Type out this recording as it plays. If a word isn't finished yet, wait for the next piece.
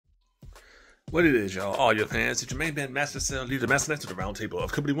What it is, y'all, all your fans, it's your main man, MastaCell, leader, master next to the round table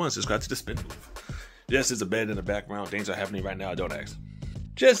of Company 1, subscribe to the spin move. Yes, there's a bed in the background, things are happening right now, don't ask.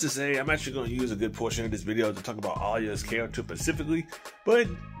 Just to say, I'm actually going to use a good portion of this video to talk about Alya's character specifically, but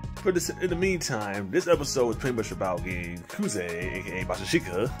in the meantime, this episode is pretty much about getting Kuze, aka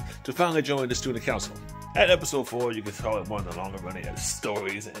Masachika, to finally join the student council. At episode 4, you can call it one of the longer running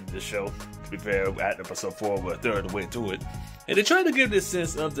stories in the show. To be fair, at episode 4, we're a third of the way through it. And they try to give this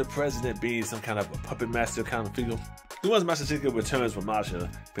sense of the president being some kind of a puppet master kind of figure. Once Masachika returns with Masha,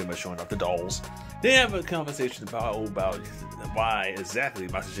 pretty much showing off the dolls, they have a conversation about why exactly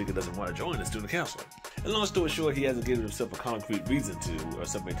Masachika doesn't want to join the student council. And long story short, he hasn't given himself a concrete reason to, or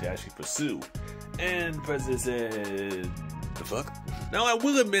something to actually pursue. And the president said, the fuck? Now, I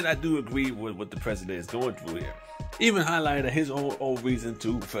will admit I do agree with what the president is going through here. Even highlighting his own reason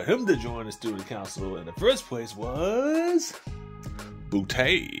for him to join the student council in the first place was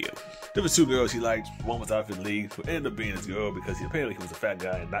Booty. There was two girls he liked. One was out of his league, who ended up being his girl because apparently he was a fat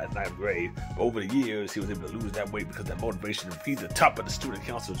guy in ninth grade. But over the years, he was able to lose that weight because that motivation to be the top of the student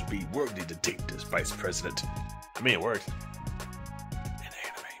council to be worthy to take this vice president. I mean, it worked.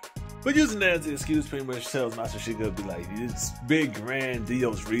 But using that as the excuse pretty much tells Masachika to be like, this big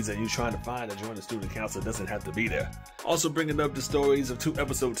grandiose reason you're trying to find to join the student council doesn't have to be there. Also bringing up the stories of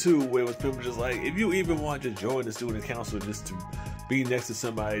episode 2 where it was pretty much just like, if you even want to join the student council just to be next to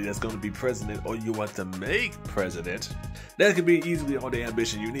somebody that's going to be president or you want to make president, that could be easily all the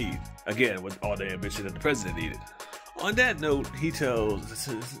ambition you need. Again, with all the ambition that the president needed. On that note, he tells,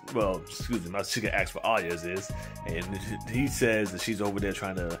 Masachika asks for Alya's is, and he says that she's over there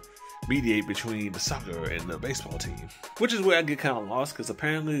trying to mediate between the soccer and the baseball team. Which is where I get kind of lost, because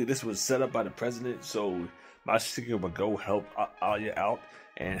apparently this was set up by the president, so Masachika would go help Alya out,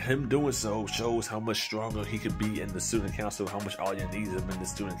 and him doing so shows how much stronger he could be in the student council, how much Alya needs him in the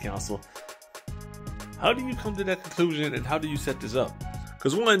student council. How do you come to that conclusion, and how do you set this up?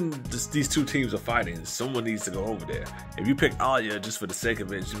 Because one, these two teams are fighting, someone needs to go over there. If you pick Alya just for the sake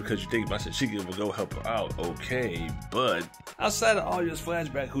of it, just because you think Masachika will go help her out, okay, but outside of Alya's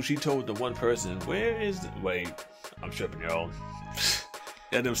flashback, who she told the one person, wait, I'm tripping, y'all.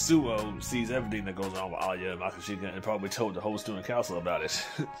 Yeah, them Suo sees everything that goes on with Alya and Masachika and probably told the whole student council about it.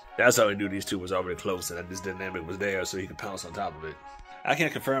 That's how he knew these two was already close and that this dynamic was there so he could pounce on top of it. I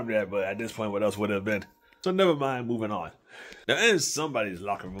can't confirm that, but at this point, what else would it have been? So never mind, moving on. Now in somebody's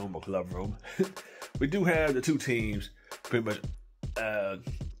locker room or club room, we do have the two teams pretty much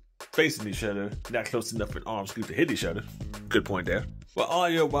facing each other, not close enough in arm scoot to hit each other. Good point there. But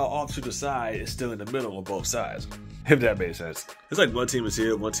Alya, while off to the side, is still in the middle on both sides. If that makes sense. It's like one team is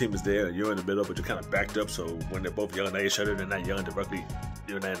here, one team is there, and you're in the middle, but you're kind of backed up, so when they're both yelling at each other, they're not yelling directly,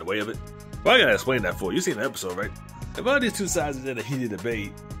 you're not in the way of it. Well, I gotta explain that for you. You've seen the episode, right? If all these two sides are in a heated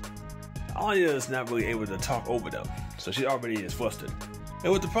debate, Alya is not really able to talk over them, so she already is flustered.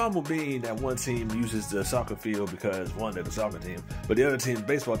 And with the problem being that one team uses the soccer field because, one, they're the soccer team, but the other team, the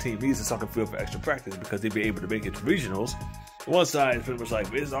baseball team, needs the soccer field for extra practice because they'd be able to make it to regionals. One side is pretty much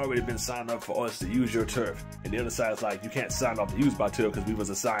like, it's already been signed up for us to use your turf. And the other side is like, you can't sign off to use my turf because we was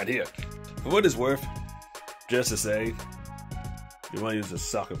assigned here. For what it's worth, just to say, you want to use the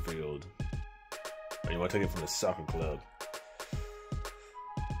soccer field, or you want to take it from the soccer club.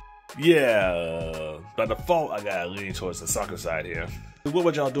 Yeah, by default, I gotta lean towards the soccer side here. What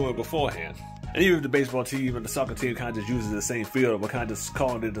were y'all doing beforehand? And even if the baseball team and the soccer team kind of just uses the same field, we're kind of just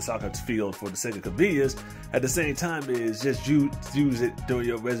calling it the soccer field for the sake of convenience, at the same time is just use it during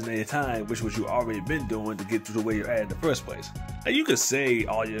your resonated time, which was you already been doing to get to the way you're at in the first place. And you could say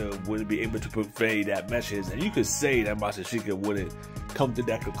Alya wouldn't be able to convey that message, and you could say that Masachika wouldn't come to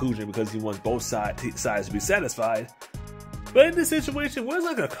that conclusion because he wants both sides to be satisfied. But in this situation, where's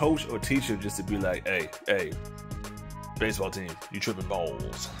like a coach or teacher just to be like, hey, baseball team, you tripping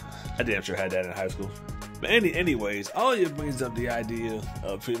balls. I damn sure had that in high school. But anyways, Alya brings up the idea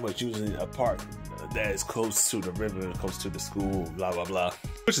of pretty much using a park that is close to the river, close to the school, blah, blah, blah.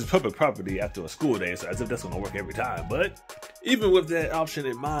 Which is public property after a school day, so as if that's going to work every time. But even with that option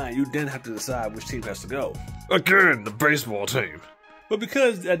in mind, you then have to decide which team has to go. Again, the baseball team. But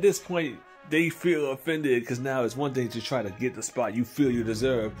because at this point, they feel offended because now it's one thing to try to get the spot you feel you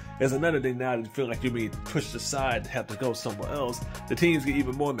deserve. There's another thing now to feel like you're being pushed aside to have to go somewhere else. The teams get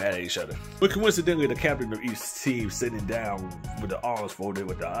even more mad at each other. But coincidentally, the captain of each team sitting down with the arms folded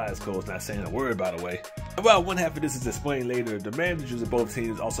with the eyes closed, not saying a word, by the way. About one half of this is explained later. The managers of both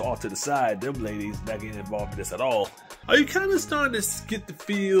teams also off to the side, them ladies not getting involved in this at all. Are you kind of starting to get the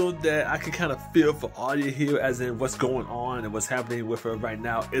feel that I can kind of feel for Alya here, as in what's going on and what's happening with her right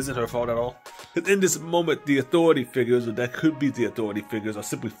now isn't her fault at all? Because in this moment, the authority figures, or that could be the authority figures, are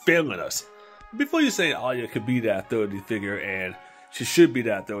simply failing us. Before you say Alya could be that authority figure and she should be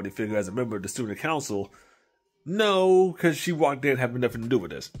that authority figure as a member of the student council, no, because she walked in having nothing to do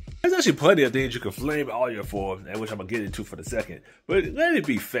with this. There's actually plenty of things you can flame Alya for, and which I'm going to get into for the second, but let it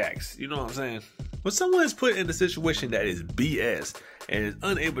be facts, you know what I'm saying? When someone is put in a situation that is BS and is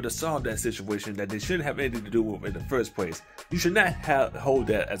unable to solve that situation that they shouldn't have anything to do with in the first place, you should not hold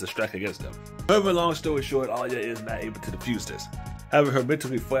that as a strike against them. However, long story short, Alya is not able to defuse this. Having her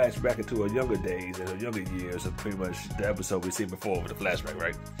mentally flash back into her younger days and her younger years of pretty much the episode we've seen before with the flashback,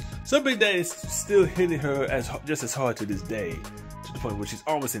 right? Something that is still hitting her just as hard to this day, to the point where she's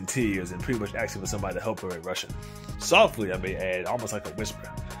almost in tears and pretty much asking for somebody to help her in Russian. Softly, I may add, almost like a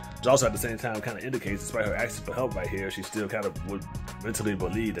whisper. Which also at the same time kind of indicates, despite her asking for help right here, she still kind of would mentally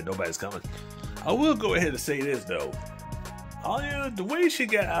believe that nobody's coming. I will go ahead and say this though. Alya, the way she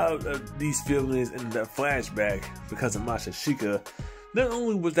got out of these feelings in that flashback because of masachika, not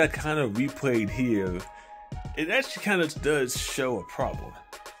only was that kind of replayed here, it actually kind of does show a problem.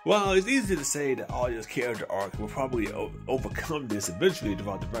 While it's easy to say that Alya's character arc will probably overcome this eventually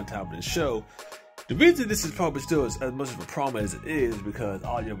throughout the runtime of the show, the reason this is probably still as much of a problem as it is because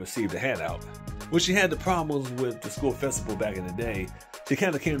Alya received a handout. When she had the problems with the school festival back in the day, she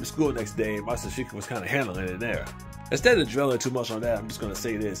kind of came to school the next day and masachika was kind of handling it there. Instead of dwelling too much on that, I'm just going to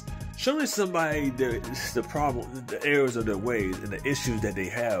say this. Showing somebody the problem, the errors of their ways and the issues that they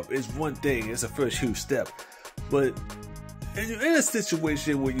have is one thing. It's a first huge step. But in a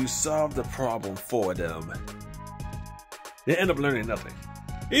situation where you solve the problem for them, they end up learning nothing.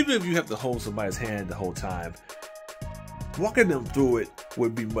 Even if you have to hold somebody's hand the whole time, walking them through it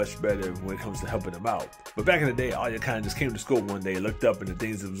would be much better when it comes to helping them out. But back in the day, Alya kind of just came to school one day, looked up, and the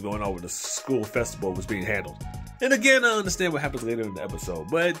things that was going on with the school festival was being handled. And again, I understand what happens later in the episode,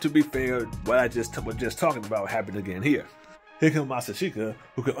 but to be fair, what I was just talking about happened again here. Here comes masachika,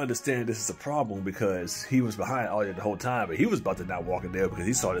 who can understand this is a problem because he was behind Alya the whole time, but he was about to not walk in there because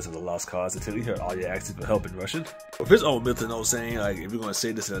he saw this as a lost cause until he heard Alya asking for help in Russian. With his own myth saying, like, if you're going to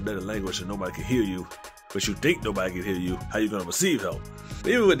say this in another language and nobody can hear you, but you think nobody can hear you, how you going to receive help? But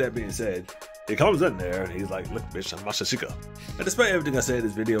even with that being said, he comes in there and he's like, look bitch, I'm masachika. And despite everything I said in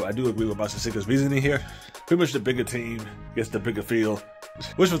this video, I do agree with masachika's reasoning here. Pretty much the bigger team gets the bigger field,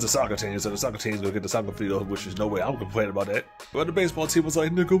 which was the soccer team, so the soccer team's gonna get the soccer field, which is no way I'm complaining about that. But the baseball team was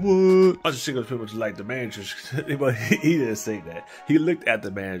like, nigga, what? Masachika was pretty much like the managers, but he didn't say that. He looked at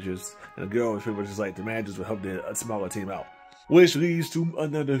the managers, and the girl was pretty much just like, the managers would help the smaller team out. Which leads to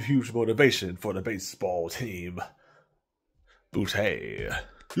another huge motivation for the baseball team. Booty.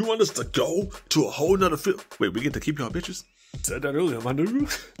 You want us to go to a whole nother field? Wait, we get to keep y'all bitches? Said that earlier, my dude.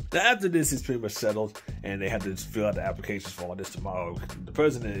 Now after this is pretty much settled, and they have to fill out the applications for all this tomorrow. The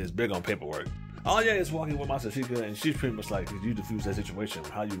president is big on paperwork. Alya is walking with masachika, and she's pretty much like, you defuse that situation.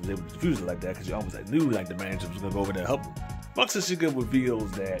 How you was able to defuse it like that? Because you almost knew like the manager was gonna go over there and help him. Masachika reveals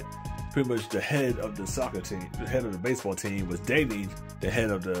that pretty much the head of the soccer team, the head of the baseball team was dating the head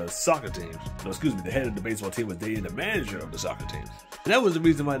of the soccer team. No, excuse me, the head of the baseball team was dating the manager of the soccer team. And that was the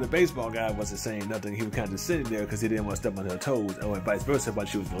reason why the baseball guy wasn't saying nothing. He was kind of just sitting there because he didn't want to step on her toes, and vice versa, but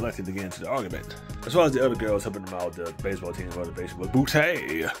she was reluctant to get into the argument. As far as the other girls helping them out, the baseball team motivation was booty.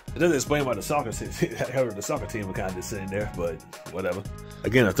 It doesn't explain why the soccer team was kind of just sitting there, but whatever.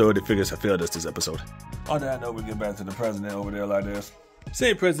 Again, authority figures have failed us this episode. On that note, we get back to the president over there like this.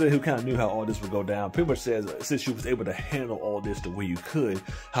 Same president who kind of knew how all this would go down pretty much says, since you was able to handle all this the way you could,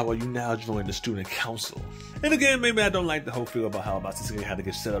 how are you now joining the student council? And again, maybe I don't like the whole feel about how masachika had to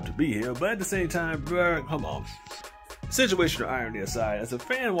get set up to be here, but at the same time, bruh, come on. Situational irony aside, as a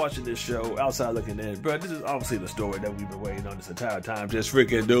fan watching this show, outside looking in, bruh, this is obviously the story that we've been waiting on this entire time. Just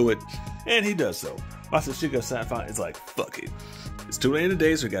freaking do it. And he does so. Masachika is like, fuck it. It's too late in the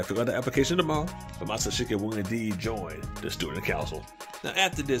day, so we gotta fill out the application tomorrow. But masachika will indeed join the student council. Now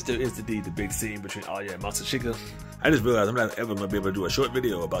after this, there is indeed the big scene between Alya and masachika. I just realized I'm not ever gonna be able to do a short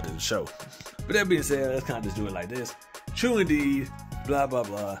video about this show. But that being said, let's kind of just do it like this. True indeed, blah blah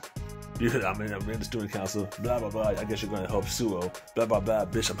blah. I'm in the student council, blah blah blah, I guess you're gonna help Suo, blah blah blah,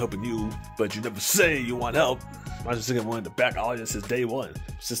 bitch, I'm helping you, but you never say you want help. Masachika wanted to back Alya since day one,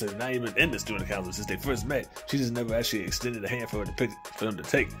 since they're not even in the student council, since they first met. She just never actually extended a hand for them to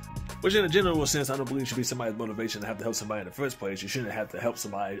take. Which in a general sense, I don't believe should be somebody's motivation to have to help somebody in the first place. You shouldn't have to help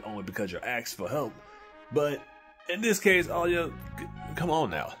somebody only because you're asked for help. But in this case, Alya, come on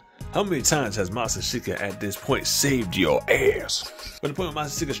now. How many times has masachika at this point saved your ass? But the point where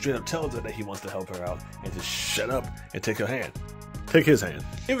masachika straight up tells her that he wants to help her out and to shut up and take her hand. Take his hand.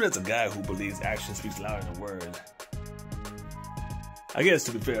 Even as a guy who believes action speaks louder than words, I guess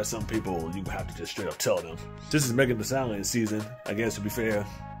to be fair, some people you have to just straight up tell them. This is Megan Thee Stallion season. I guess to be fair,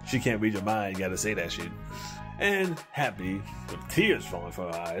 she can't read your mind, you gotta say that shit. And happy, with tears falling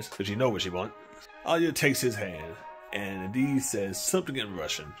from her eyes, because you know what she wants, Alya takes his hand, and indeed says something in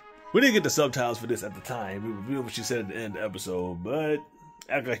Russian. We didn't get the subtitles for this at the time. We revealed what she said at the end of the episode, but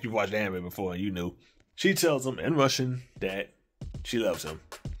act like you've watched anime before and you knew. She tells him in Russian that she loves him.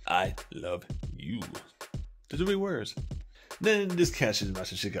 I love you. The 3 words. Then this catches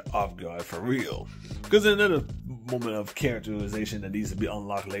masachika off guard for real. Because in another moment of characterization that needs to be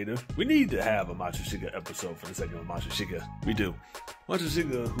unlocked later, we need to have a masachika episode for the second of masachika. We do.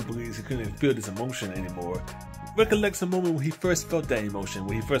 Masachika, who believes he couldn't feel this emotion anymore, recollects a moment when he first felt that emotion,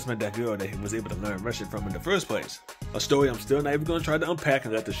 when he first met that girl that he was able to learn Russian from in the first place. A story I'm still not even going to try to unpack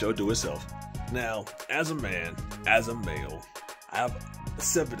and let the show do itself. Now, as a man, as a male, I have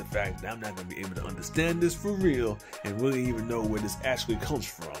accepted the fact that I'm not going to be able to understand this for real and really even know where this actually comes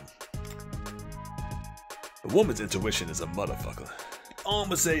from. A woman's intuition is a motherfucker. All I'm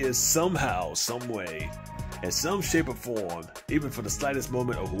going to say is somehow, some way, in some shape or form, even for the slightest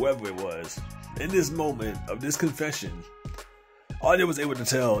moment of whoever it was, in this moment of this confession, Alya was able to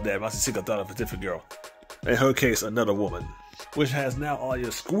tell that masachika thought of a different girl. In her case, another woman. Which has now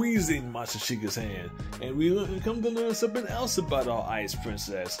Alya squeezing masachika's hand. And we come to learn something else about our ice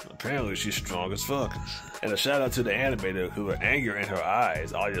princess. Apparently she's strong as fuck. And a shout out to the animator who had anger in her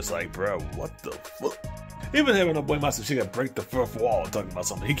eyes. Alya's like, bro, what the fuck? Even having a boy masachika break the fourth wall talking about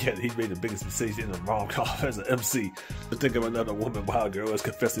something, he made the biggest mistake in the rom-com as an MC. To think of another woman while a girl is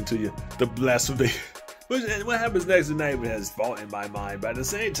confessing to you the blasphemy. What happens next is not even as fault in my mind, but at the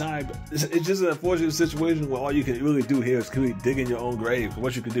same time, it's just an unfortunate situation where all you can really do here is really dig in your own grave.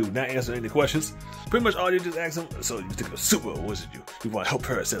 What you can do, not answer any questions. Pretty much all you just ask them, so you think of super, or was it you? You want to help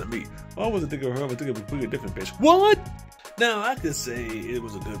her instead of me. Well, I wasn't thinking of her, I was thinking of a completely different bitch. What? Now, I could say it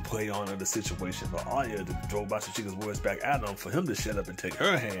was a good play on of the situation for Alya to throw masachika's words back at him, for him to shut up and take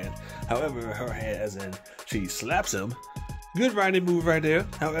her hand. However, her hand, as in, she slaps him. Good writing move right there.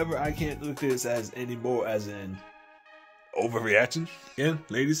 However, I can't look at this as any more as in overreaction. Again,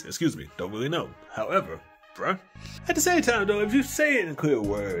 ladies, excuse me, don't really know. However, bruh, at the same time though, if you say it in a clear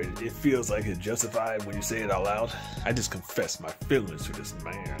word, it feels like it's justified when you say it out loud. I just confessed my feelings to this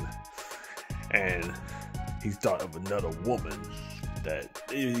man. And he thought of another woman that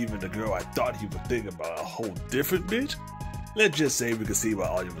even the girl I thought he would think about a whole different bitch. Let's just say we could see why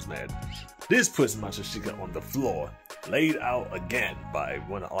Alya was mad. This puts masachika on the floor, laid out again by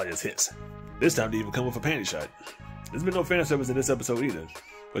one of Alya's hits. This time they even come with a panty shot. There's been no fan service in this episode either.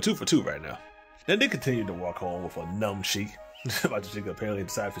 We're 2 for 2 right now. Then they continue to walk home with a numb cheek. Masachika apparently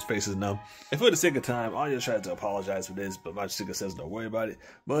decided his face is numb. And for the sake of time, Alya tried to apologize for this, but masachika says don't worry about it.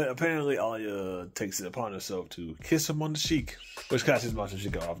 But apparently Alya takes it upon herself to kiss him on the cheek, which catches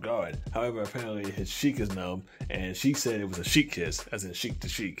masachika off guard. However, apparently his cheek is numb, and she said it was a cheek kiss, as in cheek to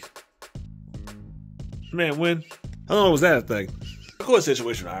cheek. Man, when? How long was that a thing? Of course,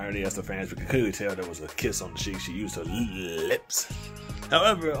 situation irony, as the fans, we can clearly tell there was a kiss on the cheek. She used her lips.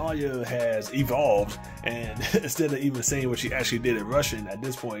 However, Alya has evolved, and instead of even saying what she actually did in Russian, at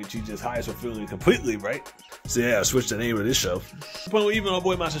this point, she just hides her feeling completely, right? So yeah, I switched the name of this show. But even our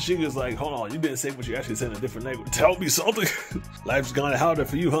boy masachika is like, hold on, you didn't say what you actually said in a different language. Tell me something. Life's gone harder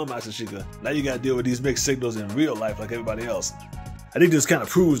for you, huh, masachika? Now you gotta deal with these mixed signals in real life like everybody else. I think this kind of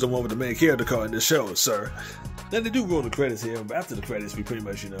proves the one with the main character card in this show, sir. Then they do roll the credits here, but after the credits, we pretty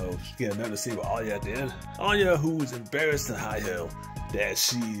much, get another scene with Alya at the end. Alya, who was embarrassed to high hell that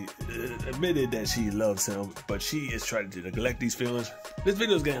she admitted that she loves him, but she is trying to neglect these feelings. This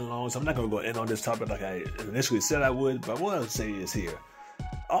video is getting long, so I'm not going to go in on this topic like I initially said I would, but what I'll say is here.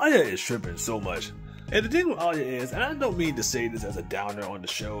 Alya is tripping so much. And the thing with Alya is, and I don't mean to say this as a downer on the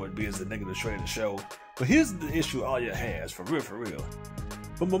show and be as a negative trait of the show, but here's the issue Alya has, for real.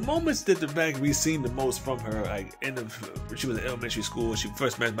 From the moments that we've seen the most from her, like when she was in elementary school, she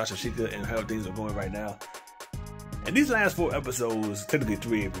first met masachika and how things are going right now. And these last 4 episodes, technically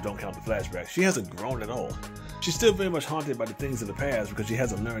 3 if we don't count the flashback, she hasn't grown at all. She's still very much haunted by the things of the past because she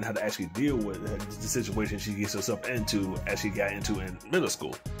hasn't learned how to actually deal with the situation she gets herself into as she got into in middle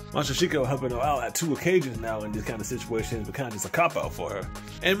school. Masachika helping her out at 2 occasions now in this kind of situations, but kind of just a cop-out for her.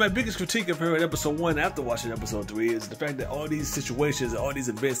 And my biggest critique of her in episode 1 after watching episode 3 is the fact that all these situations and all these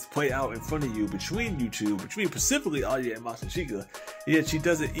events play out in front of you, between you two, between specifically Alya and Masachika, yet she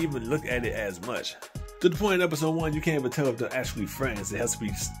doesn't even look at it as much. To the point in episode 1, you can't even tell if they're actually friends. It has to be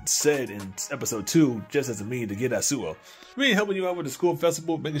said in episode 2 just as a mean to get Asuo. Me helping you out with the school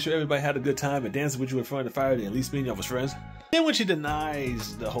festival, making sure everybody had a good time and dancing with you in front of the fire, and at least me and y'all was friends. Then when she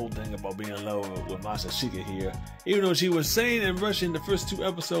denies the whole thing about being in love with masachika here, even though she was saying and rushing the first 2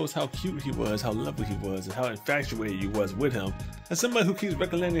 episodes how cute he was, how lovely he was, and how infatuated he was with him, as somebody who keeps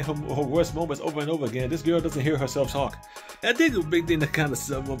recollecting her worst moments over and over again, this girl doesn't hear herself talk. I think a big thing to kind of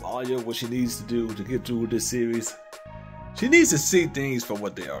sum up Alya, what she needs to do to get through this series, she needs to see things for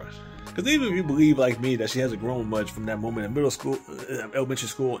what they are. Because even if you believe, like me, that she hasn't grown much from that moment in middle school, elementary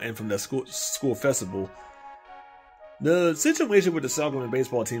school, and from the school festival, the situation with the soccer and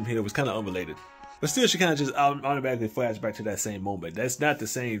baseball team here was kind of unrelated. But still, she kind of just automatically flashed back to that same moment. That's not the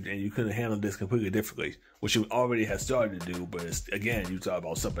same, and you couldn't handle this completely differently, which you already had started to do, but it's, again, you talk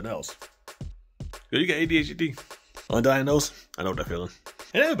about something else. Yo, you got ADHD. Undiagnosed? I know that feeling.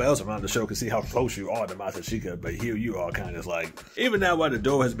 And everybody else around the show can see how close you are to masachika, but here you are kind of like, even now while the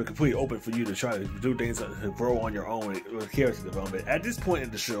door has been completely open for you to try to do things to grow on your own with character development, at this point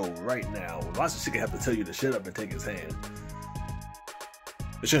in the show right now, masachika have to tell you to shut up and take his hand.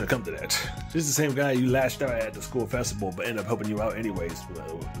 It shouldn't have come to that. This is the same guy you lashed out at the school festival, but ended up helping you out anyways.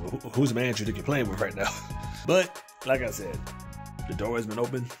 Who's the man you think you're playing with right now? But, like I said, the door has been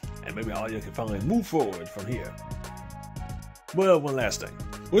open, and maybe Alya can finally move forward from here. Well, one last thing.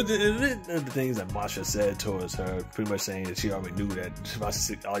 With the things that Masha said towards her, pretty much saying that she already knew that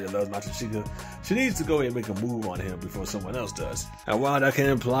Alya loves masachika, she needs to go ahead and make a move on him before someone else does. And while that can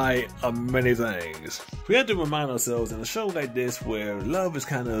imply many things, we have to remind ourselves in a show like this where love is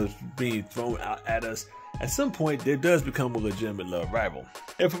kind of being thrown out at us, at some point there does become a legitimate love rival.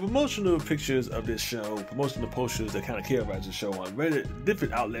 And for promotional pictures of this show, promotional posters that kind of care about the show on Reddit,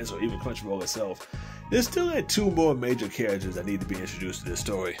 different outlets, or even Crunchyroll itself, there's still like 2 more major characters that need to be introduced to this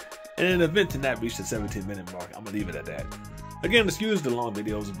story. And in an event to not reach the 17-minute mark, I'm gonna leave it at that. Again, excuse the long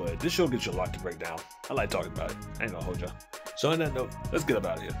videos, but this show gets you a lot to break down. I like talking about it. I ain't gonna hold y'all. So on that note, let's get up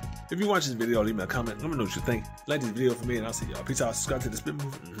out of here. If you watch this video, leave me a comment. Let me know what you think. Like this video for me, and I'll see y'all. Peace out. Subscribe to the Spit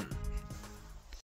Move.